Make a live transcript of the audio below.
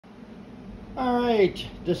All right,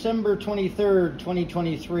 December 23rd,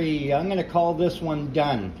 2023. I'm going to call this one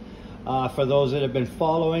done. For those that have been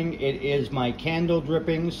following, it is my candle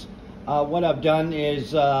drippings. What I've done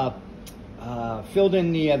is filled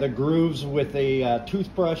in the grooves with a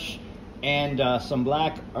toothbrush and some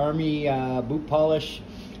black army boot polish.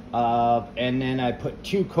 And then I put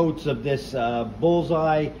 2 coats of this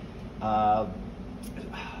bullseye.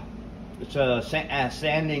 It's a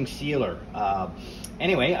sanding sealer.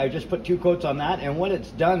 Anyway, I just put 2 coats on that, and what it's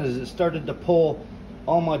done is it started to pull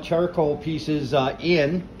all my charcoal pieces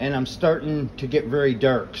in, and I'm starting to get very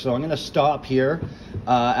dark. So I'm going to stop here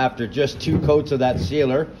after just 2 coats of that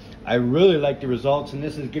sealer. I really like the results, and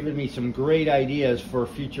this has given me some great ideas for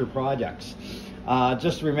future projects.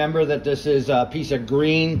 Just remember that this is a piece of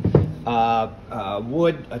green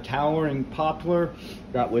wood, a towering poplar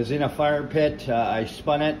that was in a fire pit. I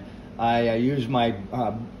spun it. I used my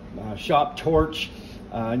shop torch,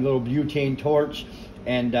 a little butane torch,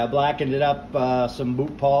 and blackened it up, some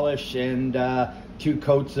boot polish, and 2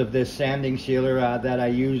 coats of this sanding sealer that I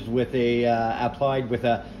used with applied with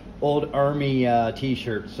a old army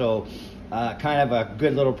t-shirt. So kind of a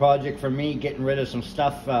good little project for me, getting rid of some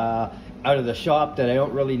stuff out of the shop that I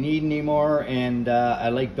don't really need anymore, and I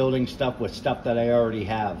like building stuff with stuff that I already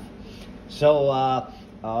have. So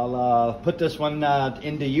I'll put this one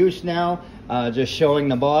into use now. Just showing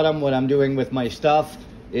the bottom. What I'm doing with my stuff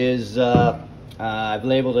is I've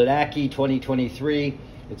labeled it Acky 2023.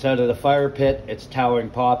 It's out of the fire pit. It's towering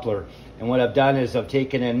poplar. And what I've done is I've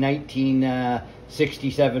taken a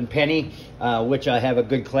 1967 penny, which I have a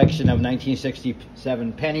good collection of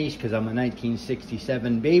 1967 pennies because I'm a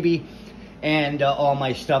 1967 baby. And all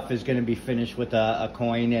my stuff is going to be finished with a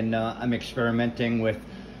coin, and I'm experimenting with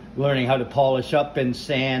learning how to polish up and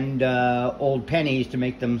sand old pennies to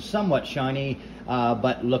make them somewhat shiny,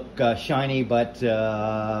 but look shiny, but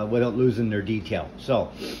without losing their detail.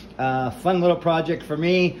 So fun little project for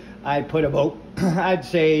me. I put about I'd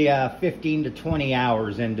say 15 to 20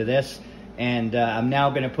 hours into this, and I'm now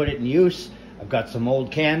going to put it in use. I've got some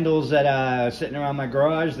old candles that are sitting around my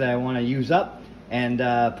garage that I want to use up, and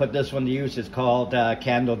put this one to use. It's called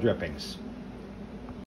candle drippings.